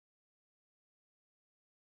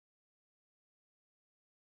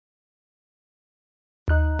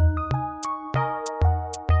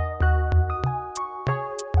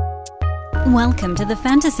Welcome to the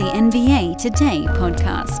Fantasy NBA Today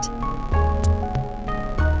podcast.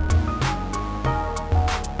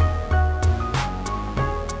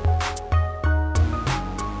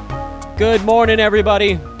 Good morning,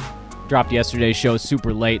 everybody. Dropped yesterday's show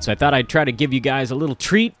super late, so I thought I'd try to give you guys a little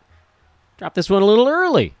treat. Drop this one a little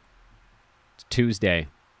early. It's Tuesday.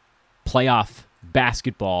 Playoff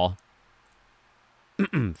basketball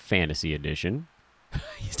fantasy edition.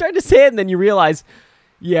 You start to say it, and then you realize,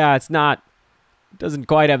 yeah, it doesn't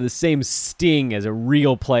quite have the same sting as a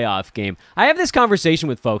real playoff game. I have this conversation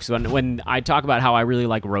with folks when I talk about how I really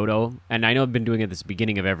like Roto, and I know I've been doing it at the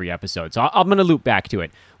beginning of every episode, so I'm going to loop back to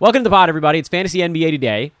it. Welcome to the pod, everybody. It's Fantasy NBA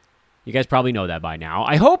Today. You guys probably know that by now.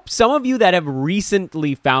 I hope some of you that have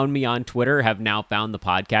recently found me on Twitter have now found the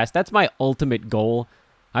podcast. That's my ultimate goal.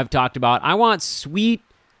 I've talked about, I want sweet,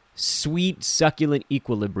 succulent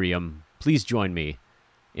equilibrium. Please join me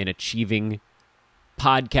in achieving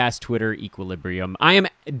podcast Twitter equilibrium. I am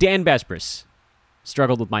Dan Besbris.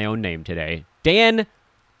 Struggled with my own name today. Dan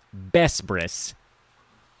Besbris.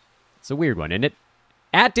 It's a weird one, isn't it?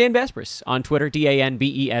 At Dan Besbris on Twitter,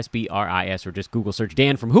 DanBesbris, or just Google search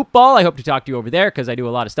Dan from Hoopball. I hope to talk to you over there because I do a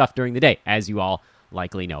lot of stuff during the day, as you all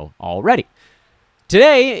likely know already.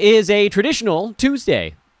 Today is a traditional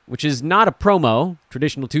Tuesday, which is not a promo.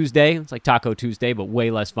 Traditional Tuesday. It's like Taco Tuesday, but way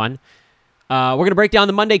less fun. We're going to break down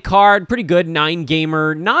the Monday card. Pretty good,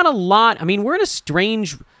 9-gamer. Not a lot. I mean, we're in a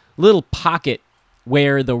strange little pocket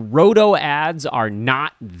where the Roto ads are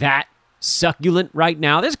not that succulent right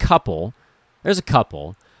now. There's a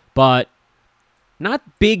couple, but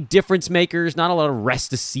not big difference makers. Not a lot of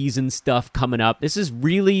rest of season stuff coming up. This is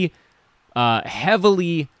really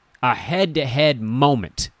heavily a head-to-head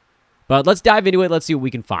moment. But let's dive into it. Let's see what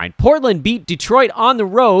we can find. Portland beat Detroit on the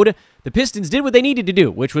road. The Pistons did what they needed to do,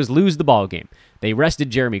 which was lose the ball game. They rested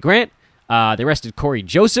Jeremy Grant, they rested Corey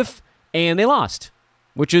Joseph, and they lost,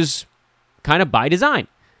 which is kind of by design.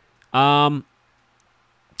 As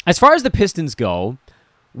far as the Pistons go,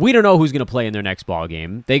 we don't know who's going to play in their next ball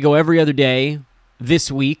game. They go every other day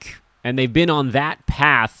this week, and they've been on that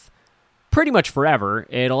path pretty much forever.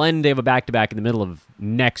 It'll end, they have a back-to-back in the middle of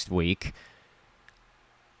next week.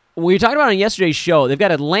 We talked about on yesterday's show, they've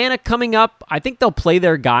got Atlanta coming up. I think they'll play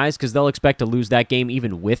their guys because they'll expect to lose that game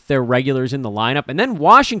even with their regulars in the lineup. And then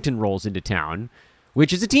Washington rolls into town,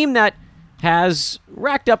 which is a team that has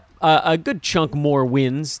racked up a good chunk more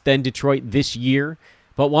wins than Detroit this year.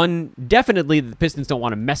 But one definitely the Pistons don't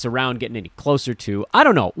want to mess around getting any closer to. I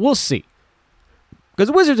don't know. We'll see. Because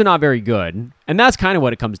the Wizards are not very good. And that's kind of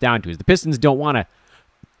what it comes down to, is the Pistons don't want to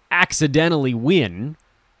accidentally win.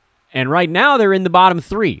 And right now, they're in the bottom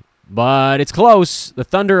three. But it's close. The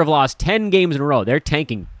Thunder have lost 10 games in a row. They're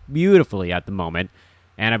tanking beautifully at the moment.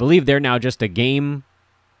 And I believe they're now just a game...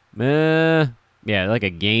 like a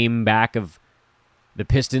game back of the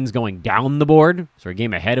Pistons going down the board. So a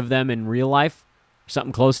game ahead of them in real life.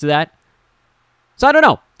 Something close to that. So I don't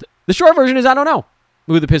know. The short version is I don't know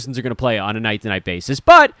who the Pistons are going to play on a night-to-night basis.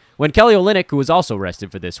 But when Kelly Olynyk, who was also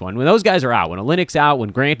rested for this one, when those guys are out, when Olynyk's out,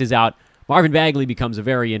 when Grant is out, Marvin Bagley becomes a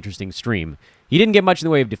very interesting stream. He didn't get much in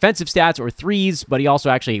the way of defensive stats or threes, but he also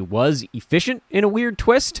actually was efficient in a weird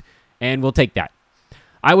twist, and we'll take that.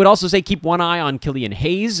 I would also say keep one eye on Killian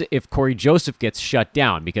Hayes if Corey Joseph gets shut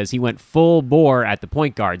down, because he went full bore at the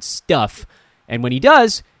point guard stuff, and when he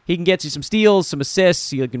does, he can get you some steals, some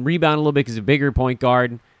assists, he can rebound a little bit because he's a bigger point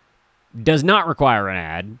guard. Does not require an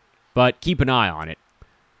ad, but keep an eye on it.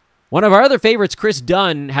 One of our other favorites, Chris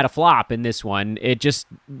Dunn, had a flop in this one. It just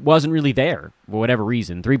wasn't really there for whatever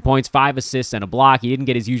reason. 3 points, 5 assists, and a block. He didn't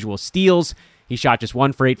get his usual steals. He shot just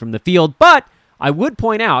 1 for 8 from the field. But I would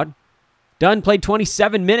point out, Dunn played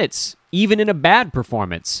 27 minutes, even in a bad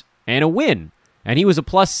performance, and a win. And he was a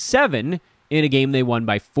 +7 in a game they won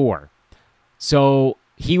by 4. So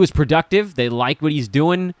he was productive. They liked what he's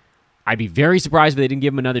doing. I'd be very surprised if they didn't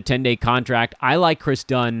give him another 10-day contract. I like Chris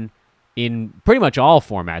Dunn in pretty much all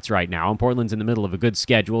formats right now, and Portland's in the middle of a good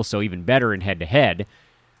schedule, so even better in head-to-head.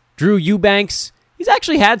 Drew Eubanks, he's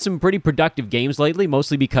actually had some pretty productive games lately,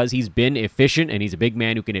 mostly because he's been efficient, and he's a big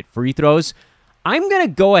man who can hit free throws. I'm going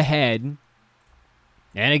to go ahead,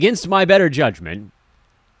 and against my better judgment,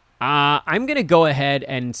 I'm going to go ahead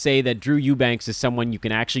and say that Drew Eubanks is someone you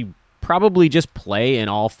can actually probably just play in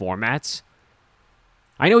all formats.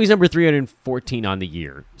 I know he's number 314 on the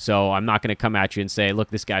year, so I'm not going to come at you and say,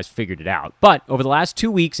 look, this guy's figured it out. But over the last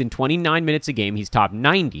 2 weeks, in 29 minutes a game, he's top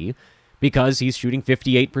 90 because he's shooting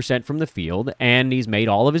 58% from the field, and he's made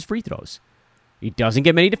all of his free throws. He doesn't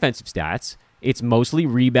get many defensive stats. It's mostly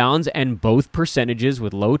rebounds and both percentages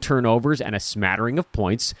with low turnovers and a smattering of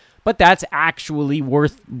points, but that's actually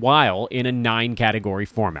worthwhile in a 9-category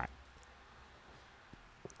format.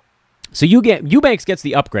 So Eubanks gets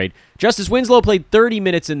the upgrade. Justice Winslow played 30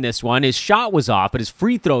 minutes in this one. His shot was off, but his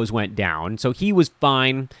free throws went down, so he was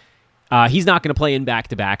fine. He's not going to play in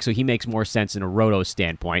back-to-back, so he makes more sense in a roto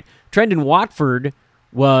standpoint. Trendon Watford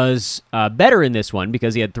was better in this one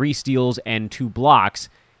because he had 3 steals and 2 blocks.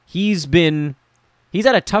 He's had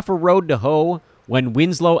a tougher road to hoe when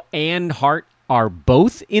Winslow and Hart are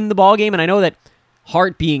both in the ballgame, and I know that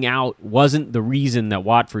Hart being out wasn't the reason that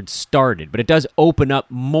Watford started, but it does open up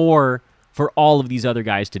more for all of these other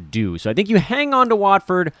guys to do. So I think you hang on to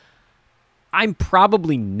Watford. I'm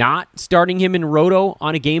probably not starting him in roto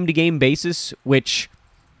on a game-to-game basis, which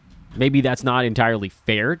maybe that's not entirely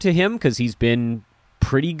fair to him because he's been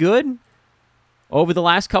pretty good over the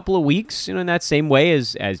last couple of weeks, in that same way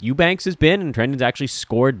as Eubanks has been, and Trendon's actually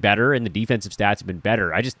scored better, and the defensive stats have been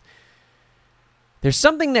better. There's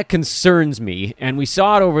something that concerns me, and we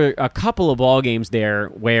saw it over a couple of ball games there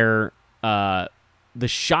where the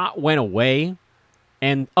shot went away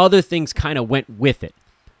and other things kind of went with it.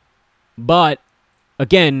 But,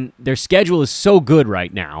 again, their schedule is so good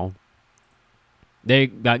right now. They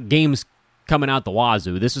got games coming out the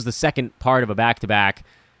wazoo. This was the second part of a back-to-back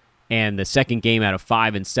and the second game out of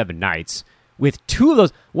 5 and 7 nights. With 2 of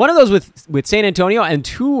those, one of those with San Antonio, and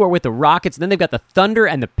 2 are with the Rockets. And then they've got the Thunder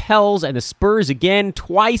and the Pels and the Spurs again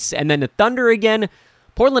twice, and then the Thunder again.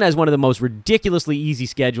 Portland has one of the most ridiculously easy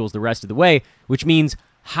schedules the rest of the way, which means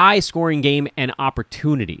high-scoring game and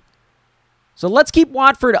opportunity. So let's keep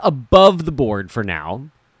Watford above the board for now.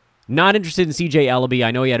 Not interested in CJ Ellaby.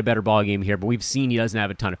 I know he had a better ball game here, but we've seen he doesn't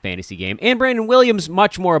have a ton of fantasy game. And Brandon Williams,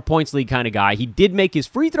 much more a points league kind of guy. He did make his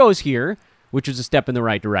free throws here, which was a step in the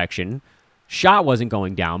right direction. Shot wasn't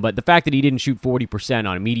going down, but the fact that he didn't shoot 40%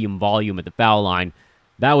 on a medium volume at the foul line,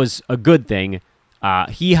 that was a good thing.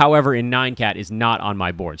 He, however, in 9-cat is not on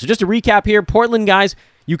my board. So just to recap here, Portland guys,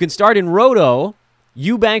 you can start in roto,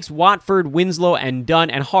 Eubanks, Watford, Winslow, and Dunn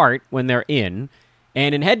and Hart when they're in.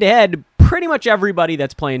 And in head-to-head, pretty much everybody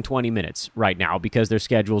that's playing 20 minutes right now because their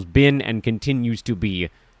schedule's been and continues to be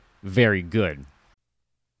very good.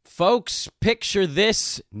 Folks, picture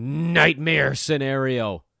this nightmare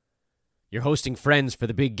scenario. You're hosting friends for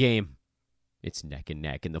the big game. It's neck and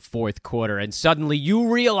neck in the 4th quarter, and suddenly you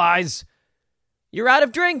realize you're out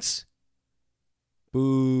of drinks.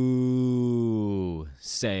 Boo,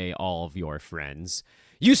 say all of your friends.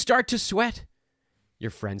 You start to sweat.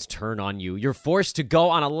 Your friends turn on you. You're forced to go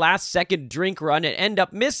on a last-second drink run and end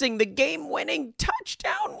up missing the game-winning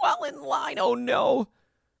touchdown while in line. Oh, no.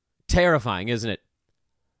 Terrifying, isn't it?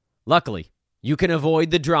 Luckily, you can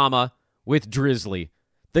avoid the drama with Drizzly,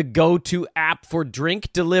 the go-to app for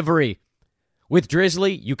drink delivery. With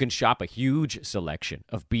Drizzly, you can shop a huge selection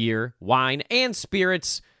of beer, wine, and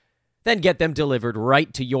spirits, then get them delivered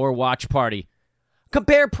right to your watch party.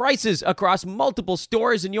 Compare prices across multiple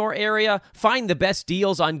stores in your area, find the best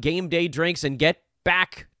deals on game day drinks, and get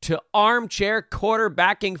back to armchair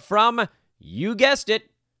quarterbacking from, you guessed it,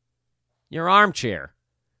 your armchair.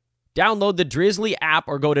 Download the Drizzly app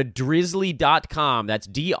or go to drizzly.com. That's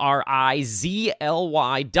DRIZLY.com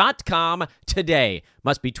today.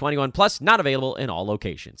 Must be 21 plus, not available in all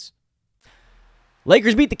locations.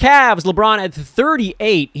 Lakers beat the Cavs. LeBron at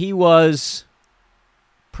 38. He was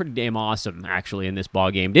pretty damn awesome, actually, in this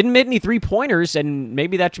ballgame. Didn't hit any three-pointers, and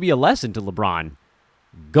maybe that should be a lesson to LeBron.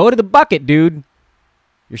 Go to the bucket, dude.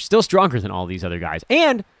 You're still stronger than all these other guys.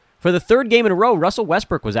 And for the 3rd game in a row, Russell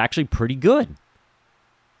Westbrook was actually pretty good.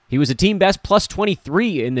 He was a team best plus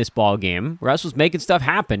 23 in this ballgame. Russ was making stuff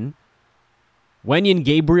happen. Wenyen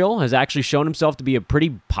Gabriel has actually shown himself to be a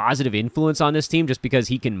pretty positive influence on this team just because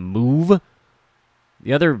he can move.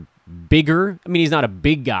 The other bigger, I mean, he's not a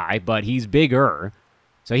big guy, but he's bigger.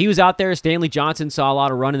 So he was out there. Stanley Johnson saw a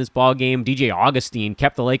lot of run in this ballgame. DJ Augustine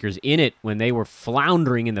kept the Lakers in it when they were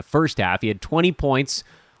floundering in the first half. He had 20 points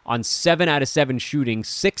on 7 out of 7 shooting.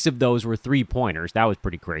 6 of those were three-pointers. That was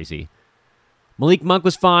pretty crazy. Malik Monk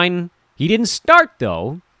was fine. He didn't start,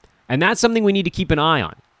 though, and that's something we need to keep an eye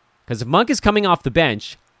on. Because if Monk is coming off the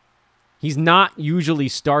bench, he's not usually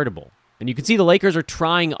startable. And you can see the Lakers are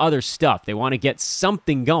trying other stuff. They want to get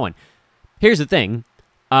something going. Here's the thing.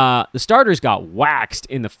 The starters got waxed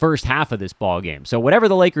in the first half of this ballgame. So whatever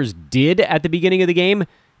the Lakers did at the beginning of the game,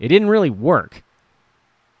 it didn't really work.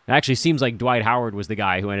 It actually seems like Dwight Howard was the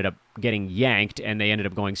guy who ended up getting yanked, and they ended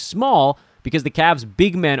up going small because the Cavs'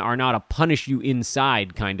 big men are not a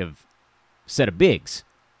punish-you-inside kind of set of bigs.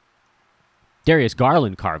 Darius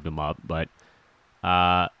Garland carved him up, but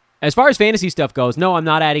as far as fantasy stuff goes, no, I'm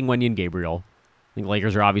not adding Wenyen Gabriel. I think the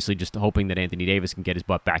Lakers are obviously just hoping that Anthony Davis can get his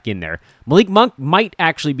butt back in there. Malik Monk might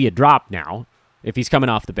actually be a drop now. if he's coming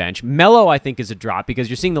off the bench. Melo, I think, is a drop because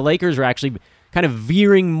you're seeing the Lakers are actually kind of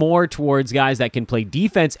veering more towards guys that can play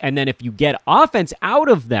defense, and then if you get offense out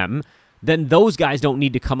of them, then those guys don't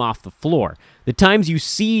need to come off the floor. The times you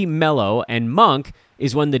see Melo and Monk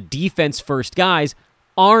is when the defense-first guys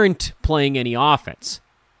aren't playing any offense.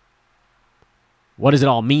 What does it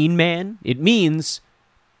all mean, man? It means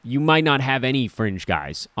you might not have any fringe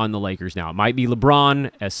guys on the Lakers now. It might be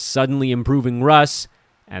LeBron, a suddenly improving Russ,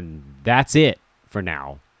 and that's it for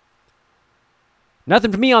now.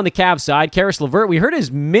 Nothing for me on the Cavs side. Karis LeVert, we heard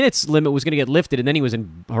his minutes limit was going to get lifted, and then he was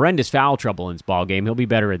in horrendous foul trouble in his ball game. He'll be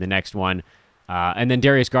better in the next one. And then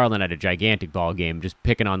Darius Garland had a gigantic ball game, just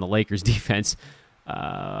picking on the Lakers defense.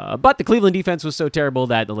 But the Cleveland defense was so terrible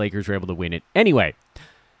that the Lakers were able to win it. Anyway,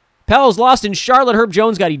 Pels lost in Charlotte. Herb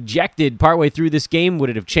Jones got ejected partway through this game.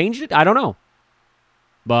 Would it have changed it? I don't know.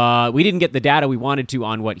 But we didn't get the data we wanted to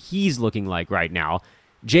on what he's looking like right now.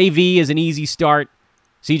 JV is an easy start.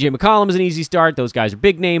 CJ McCollum is an easy start. Those guys are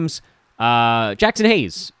big names. Jackson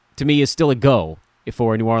Hayes, to me, is still a go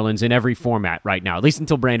for New Orleans in every format right now, at least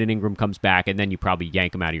until Brandon Ingram comes back, and then you probably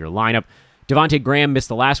yank him out of your lineup. Devontae Graham missed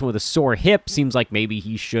the last one with a sore hip. Seems like maybe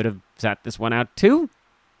he should have sat this one out too.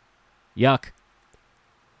 Yuck.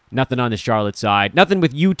 Nothing on the Charlotte side. Nothing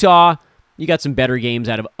with Utah. You got some better games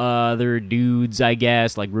out of other dudes, I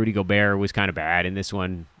guess, like Rudy Gobert was kind of bad in this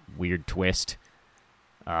one. Weird twist.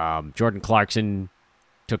 Jordan Clarkson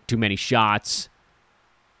took too many shots.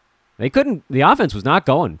 The offense was not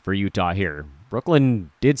going for Utah here.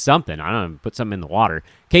 Brooklyn did something. I don't know, put something in the water.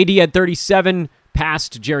 KD had 37,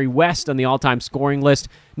 passed Jerry West on the all-time scoring list.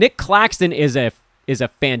 Nick Claxton is a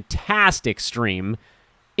fantastic stream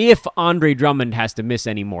if Andre Drummond has to miss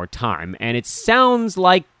any more time, and it sounds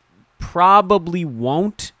like probably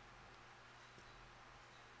won't.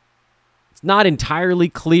 It's not entirely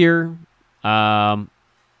clear.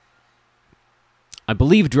 I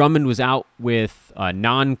believe Drummond was out with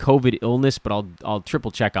non-COVID illness, but I'll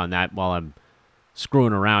triple check on that while I'm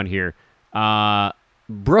screwing around here.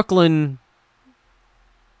 Brooklyn,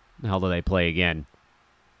 the hell do they play again?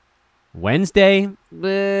 Wednesday?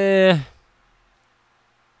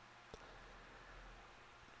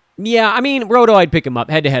 Yeah, I mean, Roto, I'd pick him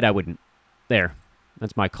up. Head-to-head, I wouldn't. There.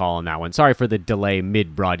 That's my call on that one. Sorry for the delay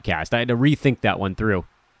mid-broadcast. I had to rethink that one through.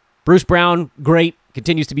 Bruce Brown, great.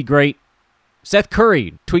 Continues to be great. Seth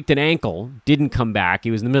Curry tweaked an ankle, didn't come back.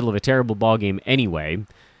 He was in the middle of a terrible ball game anyway.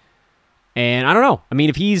 And I don't know. I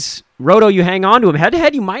mean, if he's Roto, you hang on to him.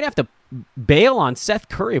 Head-to-head, you might have to bail on Seth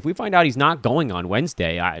Curry. If we find out he's not going on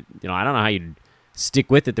Wednesday, I don't know how you'd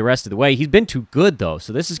stick with it the rest of the way. He's been too good, though,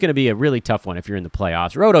 so this is going to be a really tough one if you're in the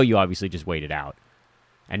playoffs. Roto, you obviously just wait it out.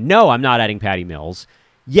 And no, I'm not adding Patty Mills.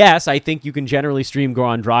 Yes, I think you can generally stream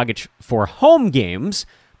Goran Dragic for home games,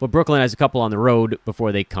 but Brooklyn has a couple on the road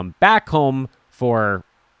before they come back home for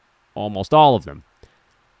almost all of them.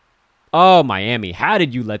 Oh, Miami, how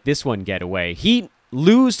did you let this one get away? Heat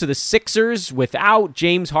lose to the Sixers without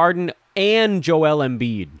James Harden and Joel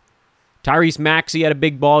Embiid. Tyrese Maxey had a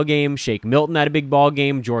big ball game. Shake Milton had a big ball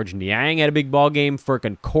game. George Niang had a big ball game.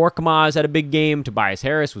 Furkan Korkmaz had a big game. Tobias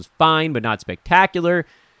Harris was fine, but not spectacular.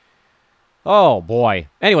 Oh, boy.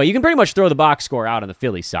 Anyway, you can pretty much throw the box score out on the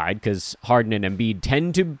Philly side because Harden and Embiid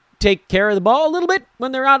tend to take care of the ball a little bit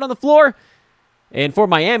when they're out on the floor. And for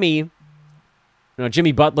Miami,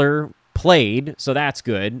 Jimmy Butler played, so that's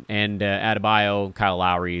good. And Adebayo, Kyle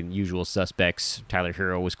Lowry, usual suspects. Tyler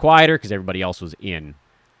Hero was quieter because everybody else was in.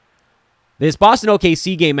 This Boston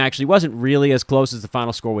OKC game actually wasn't really as close as the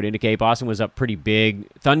final score would indicate. Boston was up pretty big.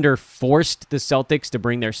 Thunder forced the Celtics to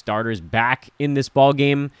bring their starters back in this ball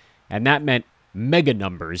game, and that meant mega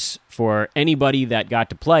numbers for anybody that got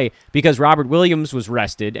to play because Robert Williams was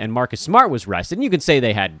rested and Marcus Smart was rested. And you could say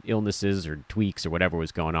they had illnesses or tweaks or whatever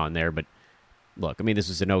was going on there, but look, I mean, this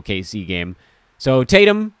was an OKC game. So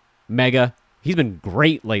Tatum, mega. He's been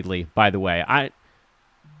great lately, by the way.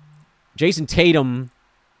 Jason Tatum,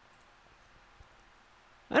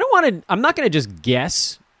 I'm not going to just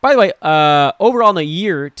guess. By the way, overall in the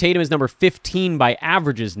year, Tatum is number 15 by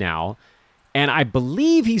averages now. And I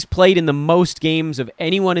believe he's played in the most games of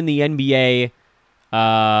anyone in the NBA.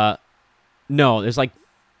 No, there's like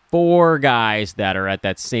 4 guys that are at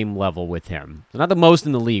that same level with him. So not the most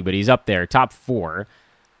in the league, but he's up there, top 4.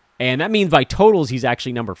 And that means by totals, he's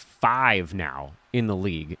actually number 5 now in the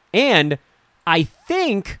league. And I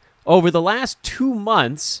think over the last 2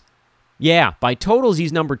 months, by totals,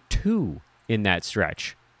 he's number 2 in that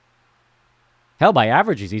stretch. Hell, by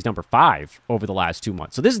averages, he's number 5 over the last 2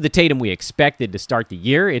 months. So this is the Tatum we expected to start the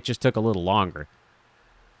year. It just took a little longer.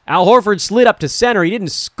 Al Horford slid up to center. He didn't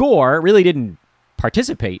score, really didn't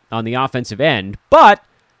participate on the offensive end, but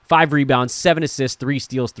 5 rebounds, 7 assists, 3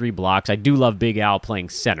 steals, 3 blocks. I do love Big Al playing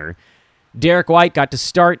center. Derek White got to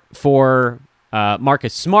start for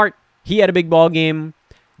Marcus Smart. He had a big ball game.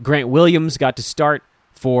 Grant Williams got to start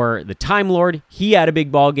for the Time Lord. He had a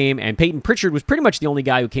big ball game. And Peyton Pritchard was pretty much the only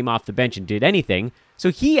guy who came off the bench and did anything.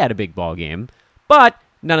 So he had a big ball game. But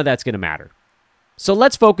none of that's going to matter. So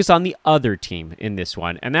let's focus on the other team in this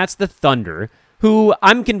one. And that's the Thunder, who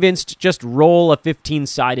I'm convinced just roll a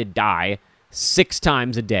 15-sided die 6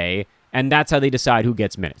 times a day. And that's how they decide who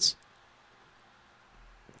gets minutes.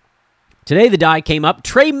 Today, the die came up.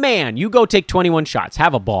 Tre Mann, you go take 21 shots.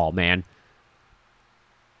 Have a ball, man.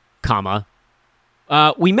 Comma.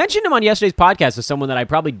 We mentioned him on yesterday's podcast as someone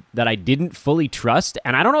that I didn't fully trust,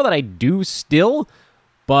 and I don't know that I do still,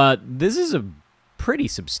 but this is a pretty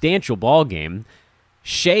substantial ball game.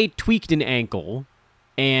 Shea tweaked an ankle,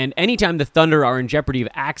 and anytime the Thunder are in jeopardy of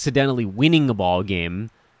accidentally winning a ball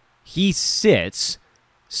game, he sits.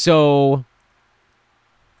 So,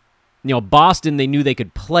 Boston, they knew they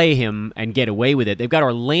could play him and get away with it. They've got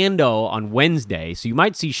Orlando on Wednesday, so you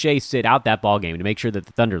might see Shea sit out that ball game to make sure that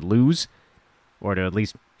the Thunder lose, or to at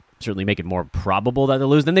least certainly make it more probable that they'll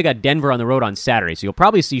lose. Then they got Denver on the road on Saturday, so you'll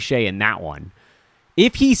probably see Shea in that one.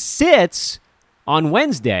 If he sits on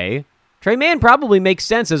Wednesday, Tre Mann probably makes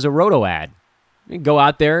sense as a roto ad. You can go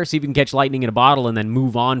out there, see if you can catch lightning in a bottle, and then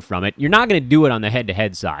move on from it. You're not going to do it on the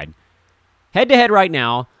head-to-head side. Head-to-head right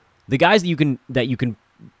now, the guys that you can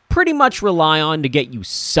pretty much rely on to get you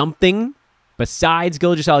something besides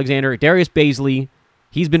Gilgeous-Alexander, Darius Bazley,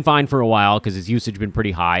 he's been fine for a while because his usage has been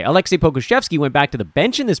pretty high. Alexei Pokusevski went back to the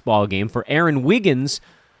bench in this ballgame for Aaron Wiggins,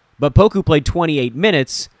 but Poku played 28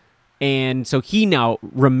 minutes, and so he now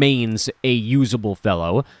remains a usable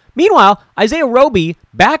fellow. Meanwhile, Isaiah Roby,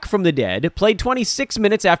 back from the dead, played 26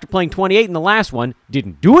 minutes after playing 28 in the last one.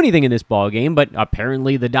 Didn't do anything in this ballgame, but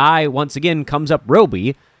apparently the die once again comes up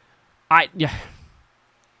Roby.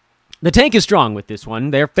 The tank is strong with this one.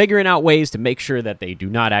 They're figuring out ways to make sure that they do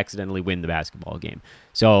not accidentally win the basketball game.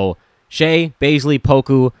 So, Shea, Bazley,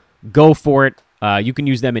 Poku, go for it. You can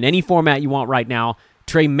use them in any format you want right now.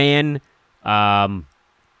 Tre Mann,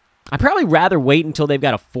 I'd probably rather wait until they've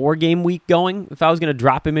got a 4-game week going if I was going to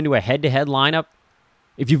drop him into a head-to-head lineup.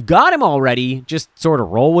 If you've got him already, just sort of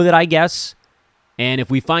roll with it, I guess. And if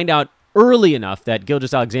we find out early enough that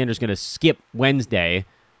Gilgeous-Alexander is going to skip Wednesday,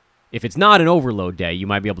 if it's not an overload day, you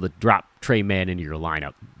might be able to drop Tre Mann into your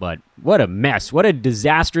lineup. But what a mess. What a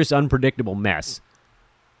disastrous, unpredictable mess.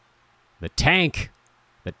 The tank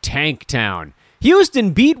town.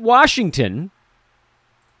 Houston beat Washington.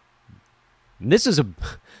 And this is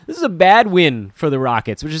a bad win for the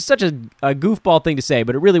Rockets, which is such a goofball thing to say,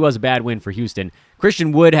 but it really was a bad win for Houston.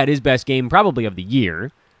 Christian Wood had his best game probably of the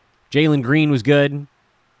year. Jalen Green was good.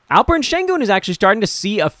 Alperen Sengun is actually starting to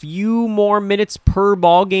see a few more minutes per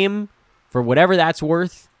ball game for whatever that's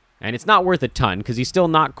worth. And it's not worth a ton because he's still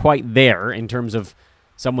not quite there in terms of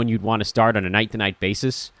someone you'd want to start on a night-to-night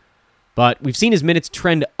basis. But we've seen his minutes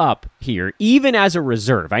trend up here, even as a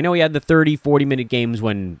reserve. I know he had the 30, 40-minute games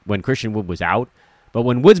when Christian Wood was out. But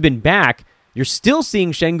when Wood's been back, you're still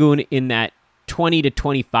seeing Sengun in that 20 to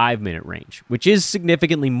 25-minute range, which is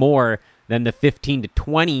significantly more than the 15 to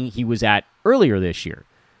 20 he was at earlier this year.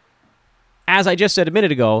 As I just said a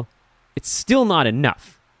minute ago, it's still not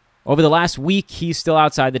enough. Over the last week, he's still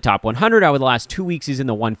outside the top 100. Over the last 2 weeks, he's in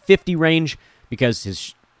the 150 range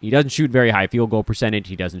because he doesn't shoot very high field goal percentage.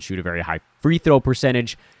 He doesn't shoot a very high free throw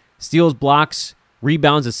percentage. Steals, blocks,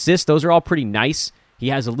 rebounds, assists, those are all pretty nice. He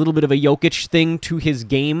has a little bit of a Jokic thing to his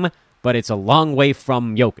game, but it's a long way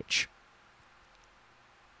from Jokic.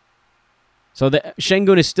 So the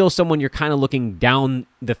Sengun is still someone you're kind of looking down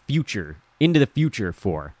the future, into the future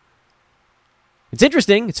for. It's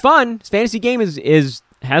interesting. It's fun. His fantasy game has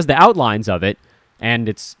the outlines of it, and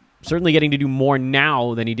it's certainly getting to do more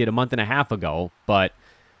now than he did a month and a half ago, but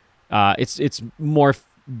it's more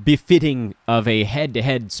befitting of a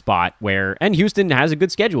head-to-head spot where, and Houston has a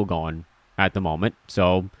good schedule going at the moment,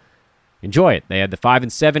 so enjoy it. They had the 5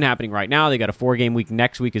 and 7 happening right now. They got a 4-game week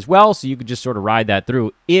next week as well, so you could just sort of ride that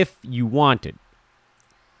through if you wanted.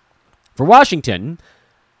 For Washington,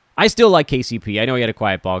 I still like KCP. I know he had a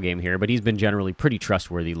quiet ball game here, but he's been generally pretty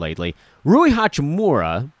trustworthy lately. Rui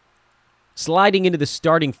Hachimura sliding into the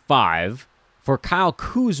starting 5 for Kyle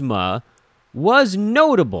Kuzma was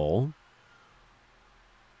notable.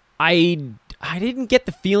 I didn't get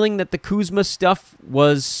the feeling that the Kuzma stuff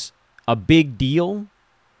was a big deal.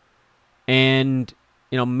 And,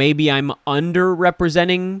 maybe I'm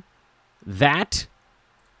underrepresenting that.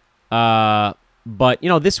 But,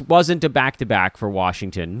 this wasn't a back-to-back for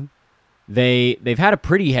Washington. They've had a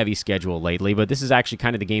pretty heavy schedule lately, but this is actually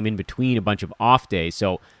kind of the game in between a bunch of off days.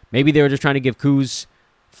 So Maybe they were just trying to give Kuz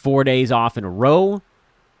 4 days off in a row.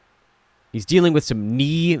 He's dealing with some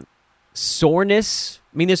knee soreness.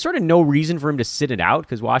 I mean, there's sort of no reason for him to sit it out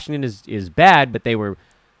because Washington is bad, but they were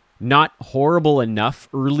not horrible enough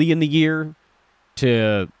early in the year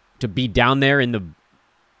to be down there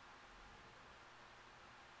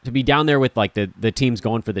with like the teams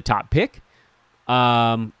going for the top pick.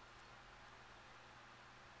 So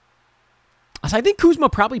I think Kuzma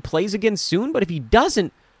probably plays again soon, but if he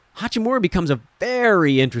doesn't, Hachimura becomes a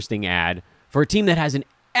very interesting add for a team that has an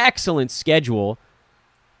excellent schedule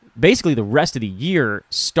basically the rest of the year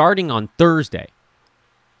starting on Thursday.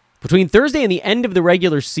 Between Thursday and the end of the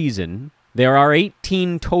regular season, there are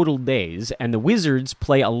 18 total days, and the Wizards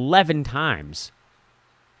play 11 times.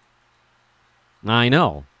 I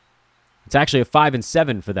know. It's actually a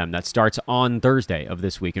 5-7 for them that starts on Thursday of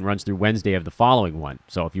this week and runs through Wednesday of the following one.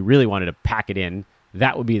 So if you really wanted to pack it in,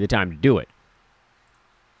 that would be the time to do it.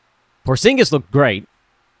 Porzingis looked great.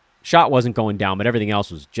 Shot wasn't going down, but everything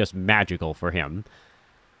else was just magical for him.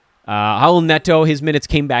 Raul Neto, his minutes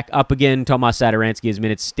came back up again. Tomas Satoransky, his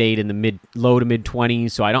minutes stayed in the low to mid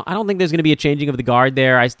 20s. So I don't think there's going to be a changing of the guard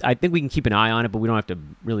there. I think we can keep an eye on it, but we don't have to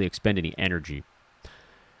really expend any energy.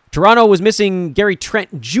 Toronto was missing Gary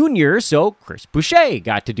Trent Jr., so Chris Boucher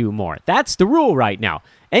got to do more. That's the rule right now.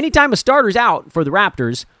 Anytime a starter's out for the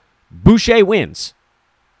Raptors, Boucher wins.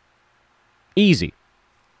 Easy.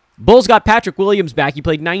 Bulls got Patrick Williams back. He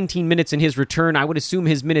played 19 minutes in his return. I would assume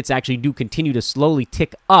his minutes actually do continue to slowly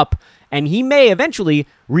tick up, and he may eventually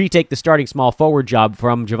retake the starting small forward job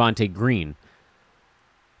from Javonte Green.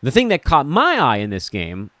 The thing that caught my eye in this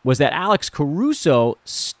game was that Alex Caruso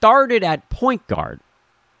started at point guard.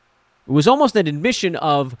 It was almost an admission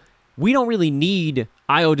of, we don't really need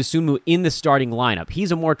Ayo Dosunmu in the starting lineup.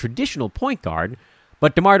 He's a more traditional point guard,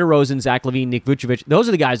 but DeMar DeRozan, Zach LaVine, Nik Vucevic, those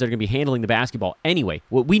are the guys that are going to be handling the basketball anyway.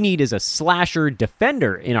 What we need is a slasher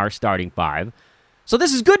defender in our starting five. So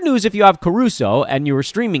this is good news if you have Caruso and you were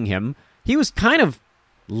streaming him. He was kind of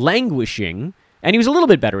languishing, and he was a little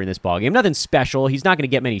bit better in this ballgame. Nothing special. He's not going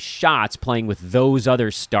to get many shots playing with those other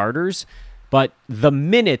starters, but the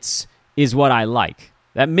minutes is what I like.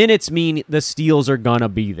 That minutes mean the steals are going to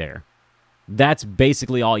be there. That's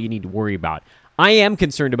basically all you need to worry about. I am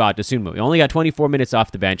concerned about Dosunmu. He only got 24 minutes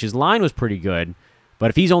off the bench. His line was pretty good, but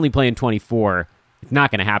if he's only playing 24, it's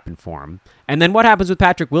not going to happen for him. And then what happens with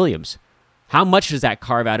Patrick Williams? How much does that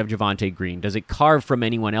carve out of Javonte Green? Does it carve from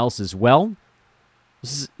anyone else as well?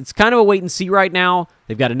 It's kind of a wait and see right now.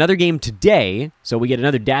 They've got another game today, so we get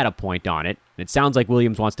another data point on it. It sounds like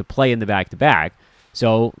Williams wants to play in the back-to-back.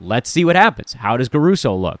 So let's see what happens. How does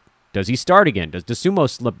Caruso look? Does he start again? Does Dosunmu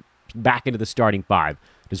slip back into the starting five?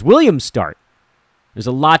 Does Williams start? There's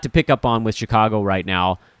a lot to pick up on with Chicago right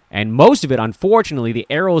now, and most of it, unfortunately, the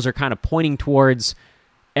arrows are kind of pointing towards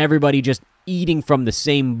everybody just eating from the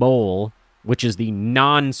same bowl, which is the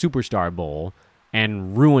non-superstar bowl,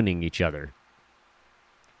 and ruining each other.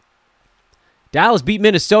 Dallas beat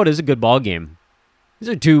Minnesota. Is a good ball game. These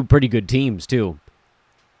are two pretty good teams, too.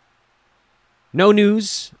 No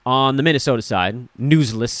news on the Minnesota side.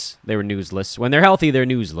 Newsless. They were newsless. When they're healthy, they're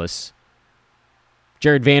newsless.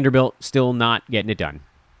 Jared Vanderbilt still not getting it done.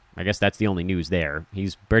 I guess that's the only news there.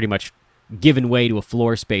 He's pretty much given way to a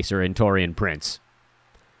floor spacer in Taurean Prince.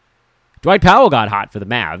 Dwight Powell got hot for the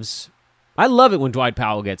Mavs. I love it when Dwight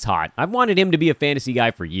Powell gets hot. I've wanted him to be a fantasy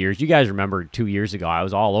guy for years. You guys remember 2 years ago, I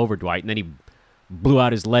was all over Dwight, and then he blew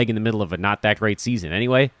out his leg in the middle of a not-that-great season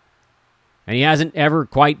anyway. And he hasn't ever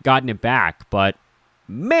quite gotten it back, but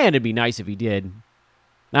man, it'd be nice if he did.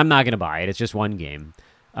 I'm not going to buy it. It's just one game.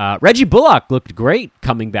 Reggie Bullock looked great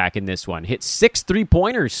coming back in this one. Hit 6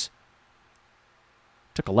 3-pointers.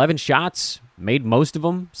 Took 11 shots, made most of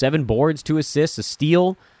them. 7 boards, 2 assists, a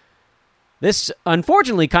steal. This,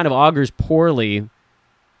 unfortunately, kind of augurs poorly.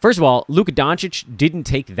 First of all, Luka Doncic didn't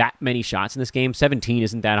take that many shots in this game. 17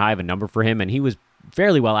 isn't that high of a number for him, and he was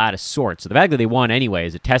fairly well out of sorts. So the fact that they won anyway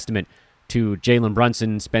is a testament to Jalen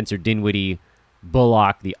Brunson, Spencer Dinwiddie,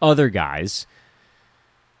 Bullock, the other guys.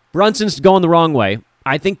 Brunson's going the wrong way.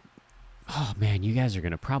 I think, oh man, you guys are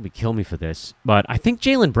going to probably kill me for this, but I think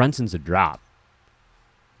Jalen Brunson's a drop.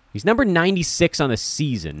 He's number 96 on the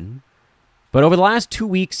season, but over the last 2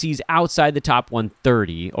 weeks, he's outside the top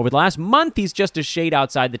 130. Over the last month, he's just a shade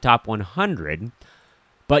outside the top 100.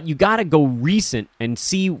 But you got to go recent and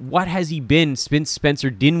see what has he been since Spencer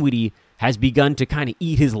Dinwiddie has begun to kind of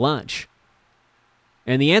eat his lunch.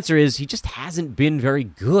 And the answer is he just hasn't been very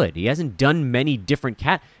good. He hasn't done many different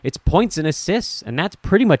it's points and assists, and that's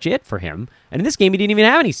pretty much it for him. And in this game, he didn't even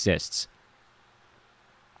have any assists.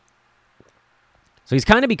 So he's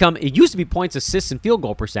kind of become, it used to be points, assists, and field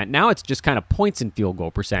goal percent. Now it's just kind of points and field goal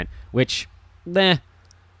percent, which,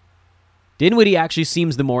 Dinwiddie actually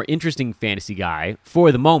seems the more interesting fantasy guy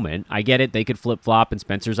for the moment. I get it. They could flip-flop, and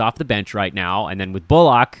Spencer's off the bench right now. And then with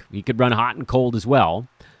Bullock, he could run hot and cold as well.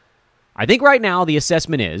 I think right now the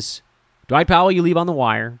assessment is Dwight Powell, you leave on the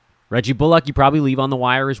wire. Reggie Bullock, you probably leave on the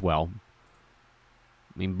wire as well.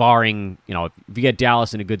 I mean, barring, if you get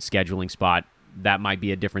Dallas in a good scheduling spot, that might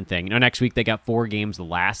be a different thing. Next week they got 4 games the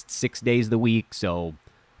last 6 days of the week, so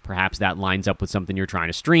perhaps that lines up with something you're trying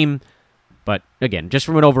to stream. But again, just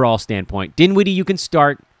from an overall standpoint, Dinwiddie you can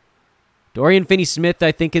start. Dorian Finney-Smith,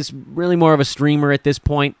 I think, is really more of a streamer at this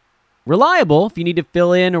point. Reliable if you need to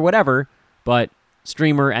fill in or whatever, but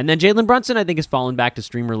streamer. And then Jalen Brunson, I think, has fallen back to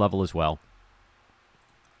streamer level as well.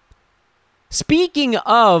 Speaking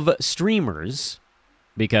of streamers,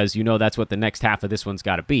 because that's what the next half of this one's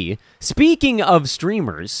got to be. Speaking of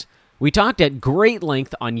streamers, we talked at great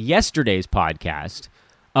length on yesterday's podcast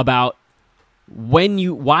about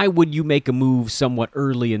why would you make a move somewhat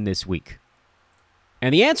early in this week?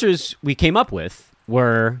 And the answers we came up with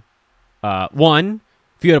were, one,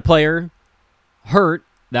 if you had a player hurt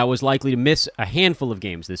that was likely to miss a handful of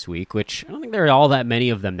games this week, which I don't think there are all that many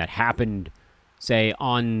of them that happened, say,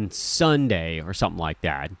 on Sunday or something like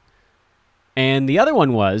that. And the other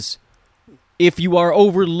one was, if you are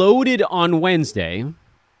overloaded on Wednesday,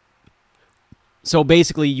 so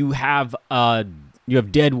basically you have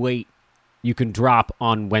dead weight you can drop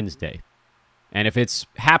on Wednesday. And if it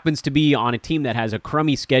happens to be on a team that has a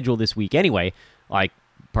crummy schedule this week anyway, like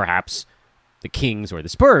perhaps the Kings or the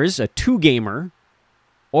Spurs, a 2-gamer,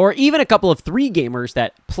 or even a couple of 3-gamers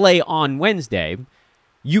that play on Wednesday,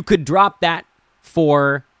 you could drop that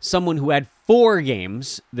for someone who had 4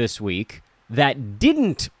 games this week that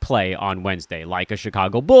didn't play on Wednesday, like a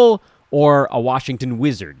Chicago Bull or a Washington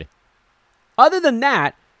Wizard. Other than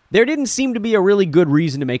that, there didn't seem to be a really good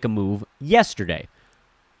reason to make a move yesterday.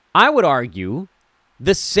 I would argue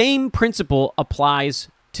the same principle applies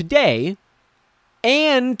today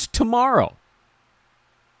and tomorrow.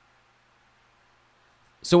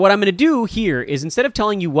 So what I'm going to do here is, instead of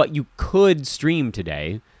telling you what you could stream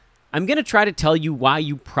today, I'm going to try to tell you why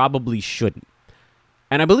you probably shouldn't.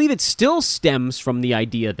 And I believe it still stems from the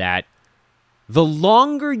idea that the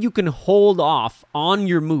longer you can hold off on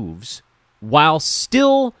your moves while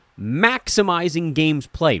still maximizing games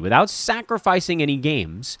played without sacrificing any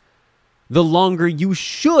games, the longer you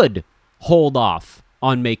should hold off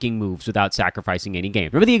on making moves without sacrificing any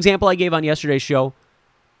games. Remember the example I gave on yesterday's show?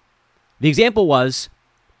 The example was,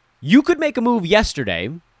 you could make a move yesterday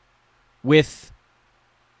with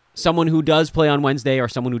someone who does play on Wednesday or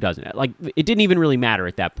someone who doesn't. Like, it didn't even really matter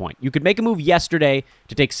at that point. You could make a move yesterday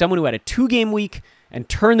to take someone who had a 2-game week and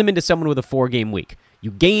turn them into someone with a 4-game week.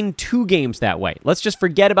 You gain 2 games that way. Let's just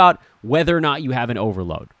forget about whether or not you have an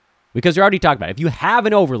overload, because we already talked about it. If you have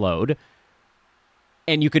an overload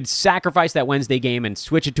and you could sacrifice that Wednesday game and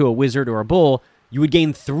switch it to a Wizard or a Bull, you would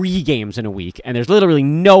gain 3 games in a week, and there's literally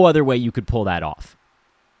no other way you could pull that off.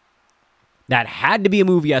 That had to be a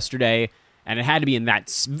move yesterday, and it had to be in that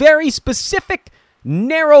very specific,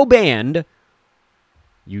 narrow band.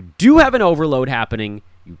 You do have an overload happening.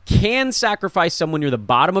 You can sacrifice someone near the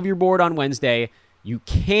bottom of your board on Wednesday. You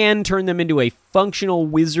can turn them into a functional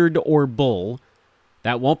Wizard or Bull.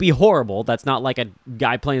 That won't be horrible. That's not like a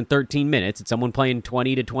guy playing 13 minutes. It's someone playing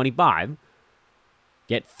 20 to 25.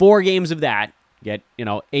 Get 4 games of that. Get,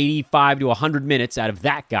 85 to 100 minutes out of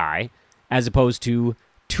that guy, as opposed to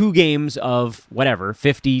 2 games of whatever,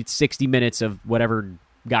 50, 60 minutes of whatever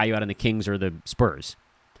guy you had on the Kings or the Spurs.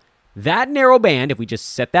 That narrow band, if we just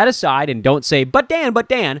set that aside and don't say, but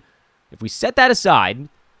Dan, if we set that aside,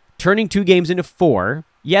 turning 2 games into 4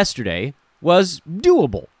 yesterday was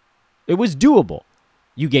doable. It was doable.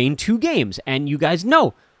 You gained 2 games, and you guys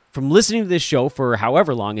know from listening to this show for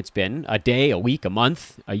however long it's been, a day, a week, a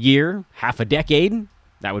month, a year, half a decade,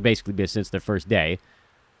 that would basically be since the first day,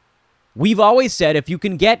 we've always said if you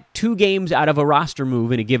can get 2 games out of a roster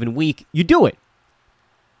move in a given week, you do it.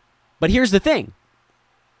 But here's the thing.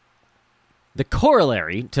 The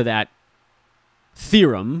corollary to that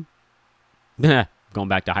theorem, going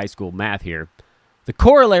back to high school math here, the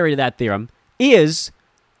corollary to that theorem is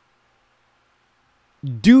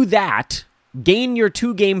do that, gain your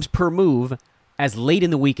 2 games per move as late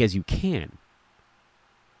in the week as you can.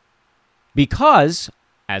 Because,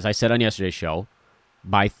 as I said on yesterday's show,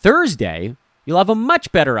 by Thursday, you'll have a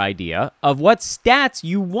much better idea of what stats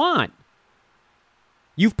you want.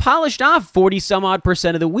 You've polished off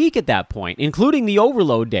 40-some-odd% of the week at that point, including the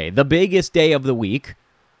overload day, the biggest day of the week.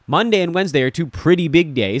 Monday and Wednesday are 2 pretty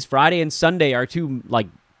big days. Friday and Sunday are 2,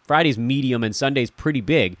 Friday's medium, and Sunday's pretty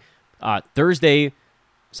big.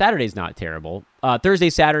 Saturday's not terrible. Thursday,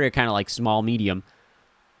 Saturday are kind of like small, medium.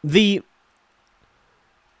 We'll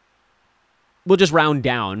just round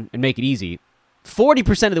down and make it easy.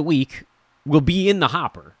 40% of the week will be in the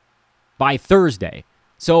hopper by Thursday.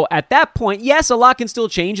 So at that point, yes, a lot can still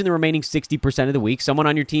change in the remaining 60% of the week. Someone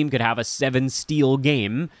on your team could have a 7-steal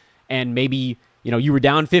game, and maybe you were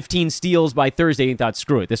down 15 steals by Thursday and thought,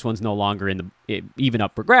 screw it, this one's no longer even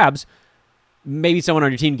up for grabs. Maybe someone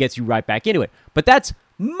on your team gets you right back into it. But that's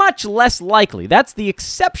much less likely. That's the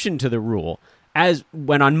exception to the rule. As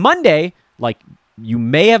when on Monday, you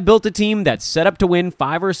may have built a team that's set up to win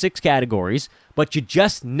 5 or 6 categories, but you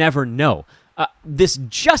just never know. This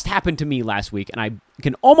just happened to me last week, and I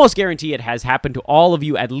can almost guarantee it has happened to all of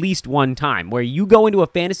you at least one time, where you go into a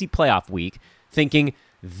fantasy playoff week thinking,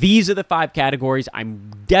 these are the 5 categories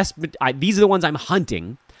I'm desperate. These are the ones I'm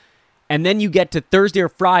hunting. And then you get to Thursday or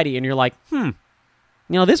Friday, and you're like,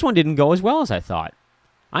 this one didn't go as well as I thought.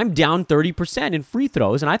 I'm down 30% in free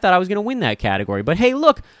throws, and I thought I was going to win that category. But hey,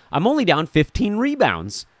 look, I'm only down 15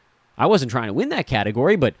 rebounds. I wasn't trying to win that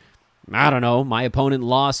category, but I don't know. My opponent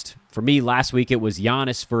lost. For me, last week, it was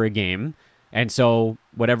Giannis for a game. And so,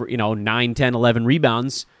 whatever, 9, 10, 11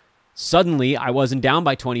 rebounds, suddenly I wasn't down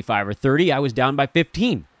by 25 or 30. I was down by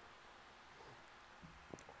 15.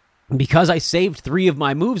 Because I saved 3 of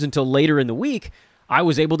my moves until later in the week, I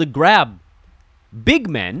was able to grab big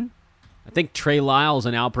men. I think Trey Lyles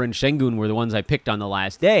and Alperen Şengün were the ones I picked on the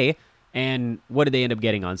last day. And what did they end up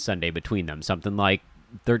getting on Sunday between them? Something like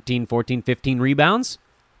 13, 14, 15 rebounds?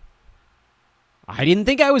 I didn't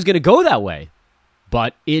think I was going to go that way,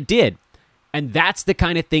 but it did. And that's the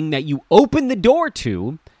kind of thing that you open the door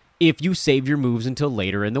to if you save your moves until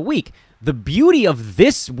later in the week. The beauty of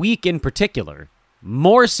this week in particular,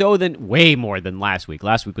 way more than last week.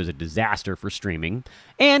 Last week was a disaster for streaming,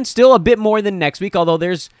 and still a bit more than next week, although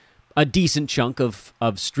there's a decent chunk of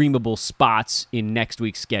streamable spots in next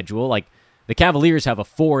week's schedule. Like the Cavaliers have a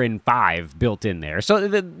 4 and 5 built in there. So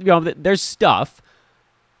there's stuff.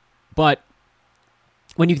 But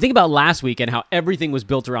when you think about last week and how everything was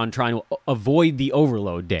built around trying to avoid the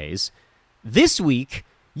overload days, this week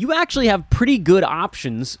you actually have pretty good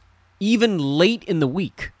options even late in the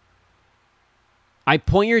week. I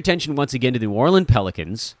point your attention once again to the New Orleans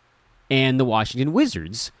Pelicans and the Washington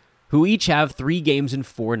Wizards, who each have 3 games in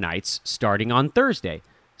 4 nights starting on Thursday.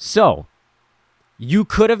 So, you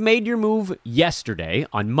could have made your move yesterday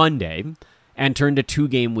on Monday and turned a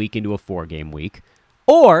 2-game week into a 4-game week,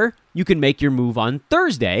 or you can make your move on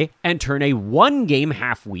Thursday and turn a 1-game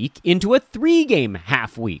half week into a 3-game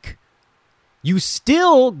half week. You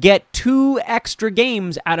still get 2 extra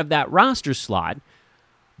games out of that roster slot,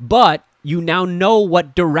 but you now know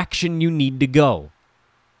what direction you need to go.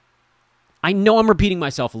 I know I'm repeating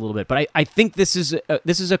myself a little bit, but I think this is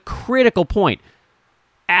a critical point.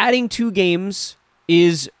 Adding 2 games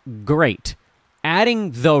is great.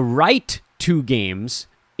 Adding the right 2 games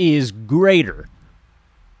is greater.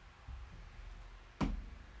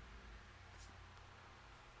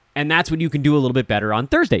 And that's what you can do a little bit better on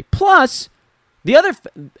Thursday. Plus, the other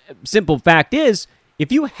simple fact is,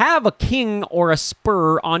 if you have a King or a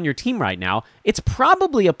Spur on your team right now, it's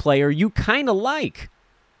probably a player you kind of like.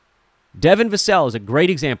 Devin Vassell is a great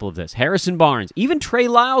example of this. Harrison Barnes, even Trey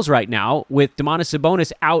Lyles right now with Domantas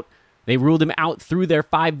Sabonis out. They ruled him out through their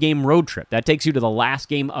 5-game road trip. That takes you to the last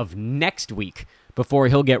game of next week before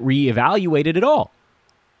he'll get reevaluated at all.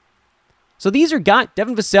 So these are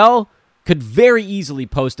Devin Vassell could very easily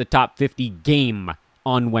post a top 50 game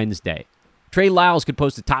on Wednesday. Trey Lyles could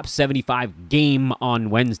post a top 75 game on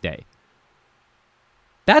Wednesday.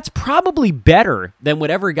 That's probably better than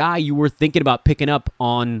whatever guy you were thinking about picking up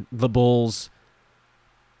on the Bulls.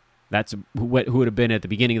 That's who would have been at the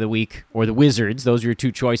beginning of the week, or the Wizards. Those are your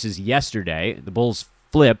 2 choices yesterday. The Bulls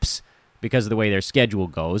flips because of the way their schedule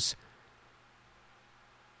goes.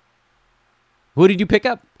 Who did you pick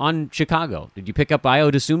up on Chicago? Did you pick up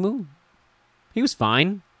Ayo Dosunmu? He was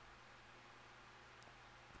fine.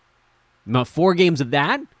 You want 4 games of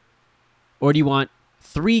that? Or do you want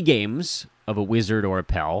 3 games of a Wizard or a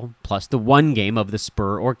Pell, plus the 1 game of the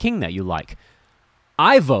Spur or King that you like?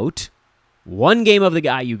 I vote 1 game of the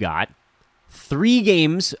guy you got, 3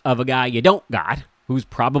 games of a guy you don't got, who's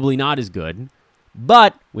probably not as good,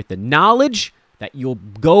 but with the knowledge that you'll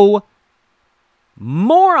go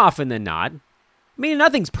more often than not. I mean,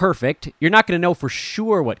 nothing's perfect. You're not going to know for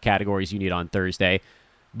sure what categories you need on Thursday,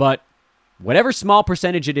 but whatever small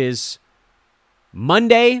percentage it is,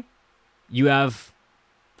 Monday, you have,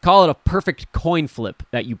 call it a perfect coin flip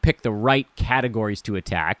that you pick the right categories to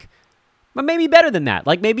attack. But maybe better than that.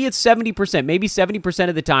 Like maybe it's 70%. Maybe 70%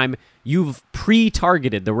 of the time you've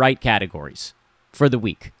pre-targeted the right categories for the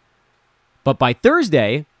week. But by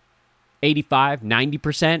Thursday, 85,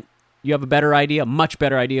 90%, you have a better idea, much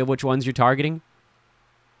better idea of which ones you're targeting.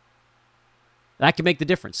 That can make the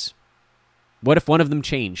difference. What if one of them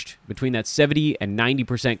changed between that 70 and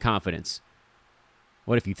 90% confidence?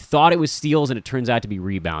 What if you thought it was steals and it turns out to be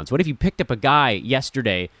rebounds? What if you picked up a guy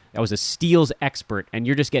yesterday that was a steals expert and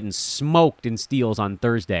you're just getting smoked in steals on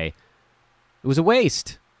Thursday? It was a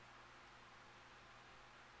waste.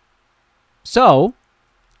 So,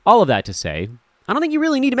 all of that to say, I don't think you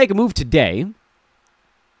really need to make a move today.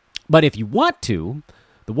 But if you want to,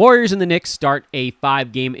 the Warriors and the Knicks start a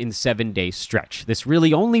 5-game in 7-day stretch. This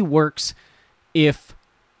really only works if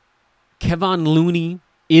Kevon Looney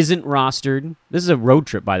isn't rostered. This is a road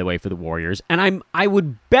trip, by the way, for the Warriors. And I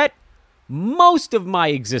would bet most of my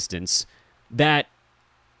existence that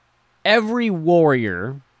every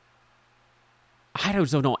Warrior, I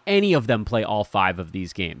don't know, any of them play all 5 of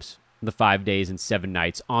these games, the 5 days and 7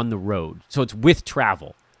 nights on the road. So it's with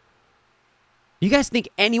travel. You guys think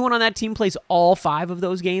anyone on that team plays all 5 of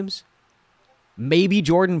those games? Maybe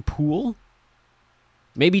Jordan Poole?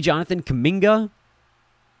 Maybe Jonathan Kuminga?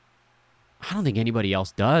 I don't think anybody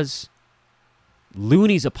else does.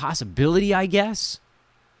 Looney's a possibility, I guess.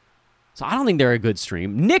 So I don't think they're a good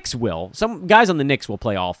stream. Knicks will. Some guys on the Knicks will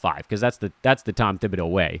play all 5 because that's the Tom Thibodeau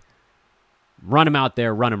way. Run them out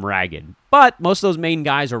there, run them ragged. But most of those main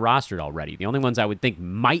guys are rostered already. The only ones I would think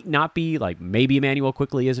might not be, like maybe Emmanuel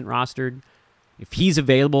Quickley isn't rostered. If he's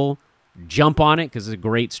available, jump on it because it's a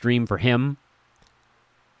great stream for him.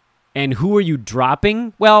 And who are you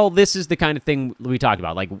dropping? Well, this is the kind of thing we talked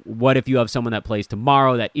about. Like, what if you have someone that plays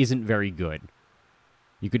tomorrow that isn't very good?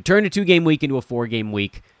 You could turn a 2-game week into a 4-game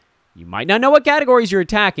week. You might not know what categories you're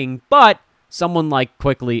attacking, but someone like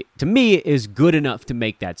Quickley, to me, is good enough to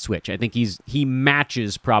make that switch. I think he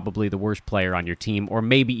matches probably the worst player on your team, or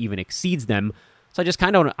maybe even exceeds them. So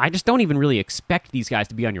I just don't even really expect these guys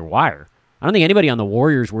to be on your wire. I don't think anybody on the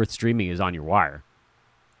Warriors worth streaming is on your wire.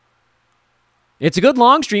 It's a good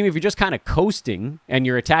long stream if you're just kind of coasting and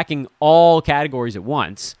you're attacking all categories at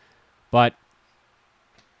once. But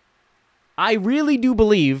I really do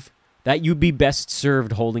believe that you'd be best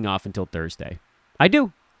served holding off until Thursday. I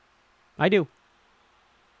do.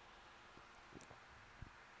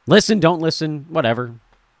 Listen, don't listen, whatever.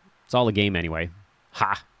 It's all a game anyway.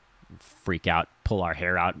 Ha! Freak out, pull our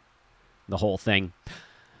hair out, the whole thing.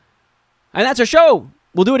 And that's our show.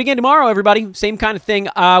 We'll do it again tomorrow, everybody. Same kind of thing.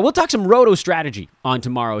 We'll talk some roto strategy on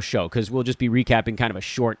tomorrow's show because we'll just be recapping kind of a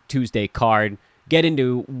short Tuesday card. Get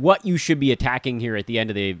into what you should be attacking here at the end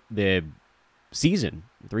of the season.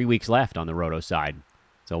 3 weeks left on the roto side.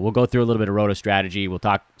 So we'll go through a little bit of roto strategy. We'll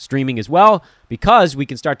talk streaming as well because we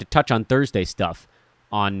can start to touch on Thursday stuff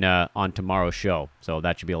on tomorrow's show. So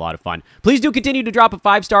that should be a lot of fun. Please do continue to drop a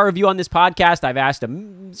 5-star review on this podcast. I've asked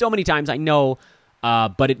so many times, I know.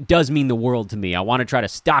 But it does mean the world to me. I want to try to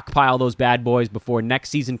stockpile those bad boys before next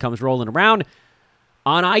season comes rolling around.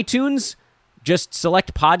 On iTunes, just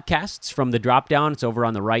select podcasts from the drop-down. It's over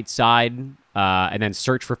on the right side. And then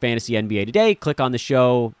search for Fantasy NBA Today. Click on the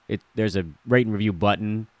show. There's a rate and review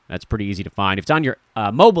button. That's pretty easy to find. If it's on your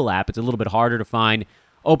mobile app, it's a little bit harder to find.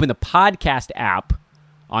 Open the podcast app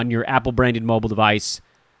on your Apple-branded mobile device.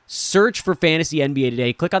 Search for Fantasy NBA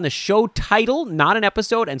Today. Click on the show title, not an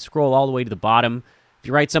episode, and scroll all the way to the bottom. If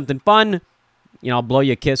you write something fun, I'll blow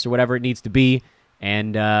you a kiss or whatever it needs to be.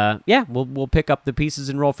 And, we'll pick up the pieces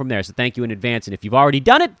and roll from there. So thank you in advance. And if you've already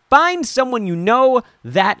done it, find someone you know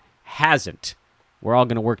that hasn't. We're all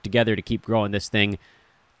going to work together to keep growing this thing.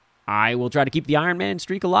 I will try to keep the Iron Man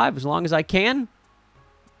streak alive as long as I can.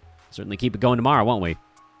 Certainly keep it going tomorrow, won't we?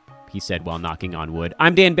 He said while knocking on wood.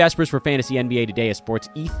 I'm Dan Vespers for Fantasy NBA Today, a Sports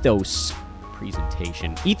Ethos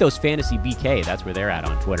presentation. Ethos Fantasy BK, that's where they're at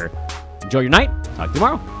on Twitter. Enjoy your night. Talk to you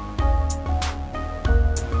tomorrow.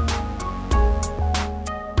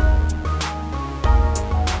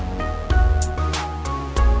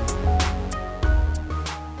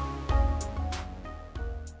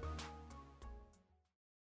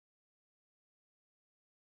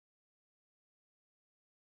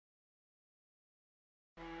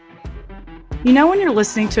 You know when you're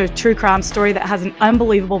listening to a true crime story that has an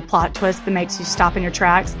unbelievable plot twist that makes you stop in your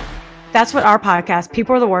tracks? That's what our podcast,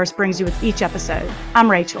 People Are the Worst, brings you with each episode. I'm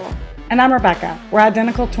Rachel. And I'm Rebecca. We're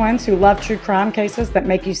identical twins who love true crime cases that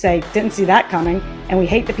make you say, didn't see that coming, and we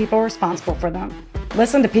hate the people responsible for them.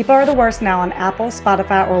 Listen to People Are the Worst now on Apple,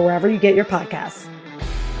 Spotify, or wherever you get your podcasts.